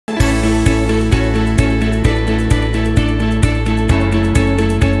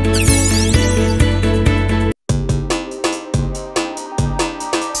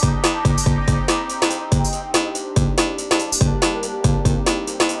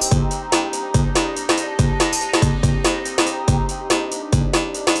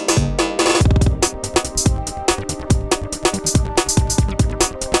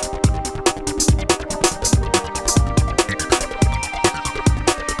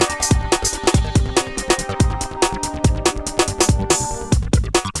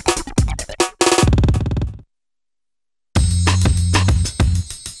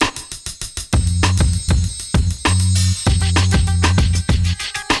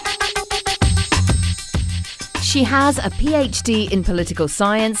She has a PhD in political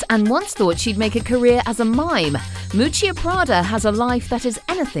science and once thought she'd make a career as a mime. Miuccia Prada has a life that is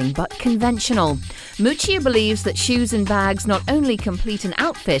anything but conventional. Miuccia believes that shoes and bags not only complete an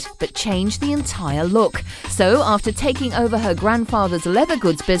outfit, but change the entire look. So, after taking over her grandfather's leather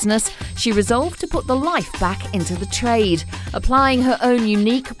goods business, she resolved to put the life back into the trade. Applying her own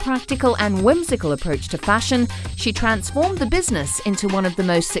unique, practical and whimsical approach to fashion, she transformed the business into one of the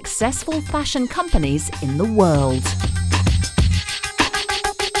most successful fashion companies in the world.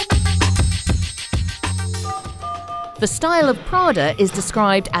 The style of Prada is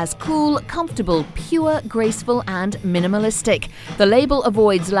described as cool, comfortable, pure, graceful and minimalistic. The label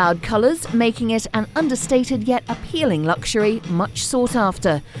avoids loud colours, making it an understated yet appealing luxury much sought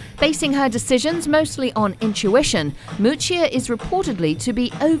after. Basing her decisions mostly on intuition, Miuccia is reportedly to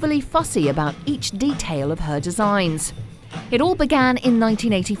be overly fussy about each detail of her designs. It all began in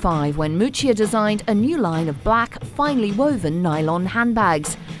 1985 when Miuccia designed a new line of black, finely woven nylon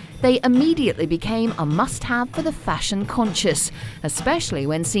handbags. They immediately became a must-have for the fashion-conscious, especially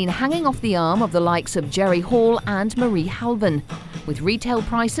when seen hanging off the arm of the likes of Jerry Hall and Marie Halvin. With retail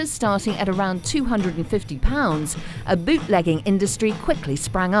prices starting at around £250, a bootlegging industry quickly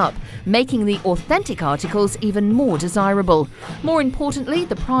sprang up, making the authentic articles even more desirable. More importantly,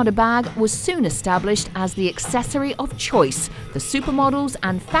 the Prada bag was soon established as the accessory of choice for supermodels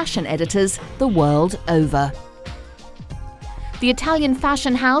and fashion editors the world over. The Italian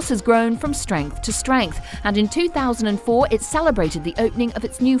fashion house has grown from strength to strength, and in 2004 it celebrated the opening of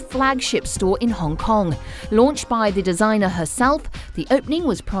its new flagship store in Hong Kong. Launched by the designer herself, the opening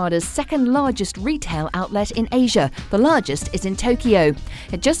was Prada's second largest retail outlet in Asia. The largest is in Tokyo.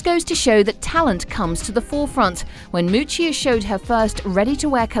 It just goes to show that talent comes to the forefront. When Miuccia showed her first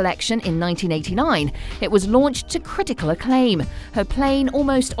ready-to-wear collection in 1989, it was launched to critical acclaim. Her plain,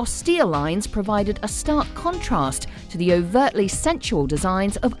 almost austere lines provided a stark contrast to the overtly sensual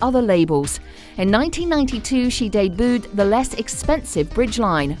designs of other labels. In 1992, she debuted the less expensive bridge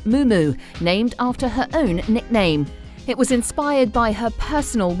line, Miu Miu, named after her own nickname. It was inspired by her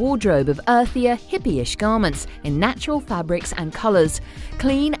personal wardrobe of earthier, hippie-ish garments in natural fabrics and colours.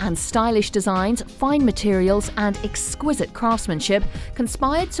 Clean and stylish designs, fine materials and exquisite craftsmanship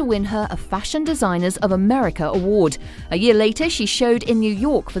conspired to win her a Fashion Designers of America award. A year later, she showed in New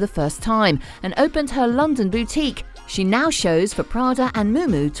York for the first time and opened her London boutique. She now shows for Prada and Miu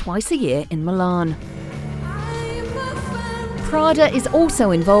Miu twice a year in Milan. Prada is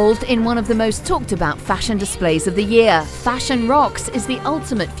also involved in one of the most talked about fashion displays of the year. Fashion Rocks is the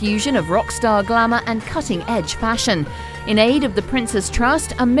ultimate fusion of rock star glamour and cutting-edge fashion. In aid of the Prince's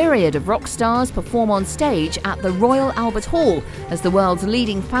Trust, a myriad of rock stars perform on stage at the Royal Albert Hall as the world's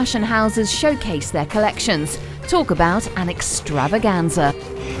leading fashion houses showcase their collections. Talk about an extravaganza.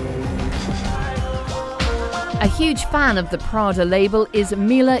 A huge fan of the Prada label is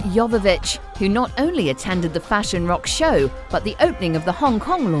Mila Jovovich, who not only attended the Fashion Rock show, but the opening of the Hong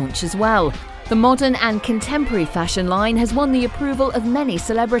Kong launch as well. The modern and contemporary fashion line has won the approval of many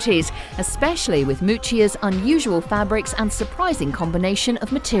celebrities, especially with Miuccia's unusual fabrics and surprising combination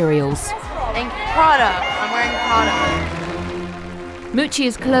of materials. And Prada. I'm wearing Prada.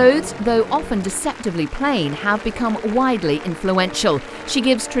 Miuccia's clothes, though often deceptively plain, have become widely influential. She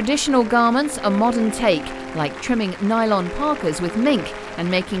gives traditional garments a modern take, like trimming nylon parkas with mink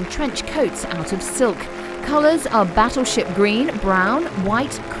and making trench coats out of silk. Colours are battleship green, brown,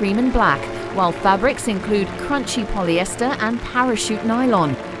 white, cream and black, while fabrics include crunchy polyester and parachute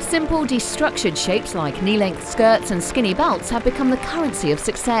nylon. Simple, destructured shapes like knee-length skirts and skinny belts have become the currency of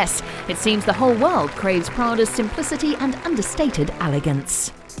success. It seems the whole world craves Prada's simplicity and understated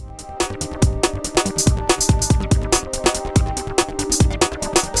elegance.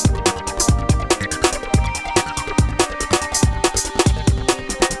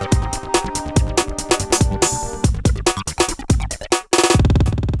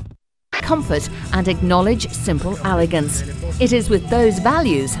 Comfort and acknowledge simple elegance. It is with those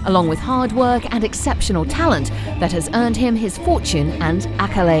values, along with hard work and exceptional talent, that has earned him his fortune and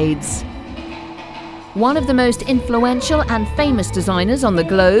accolades. One of the most influential and famous designers on the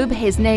globe, his name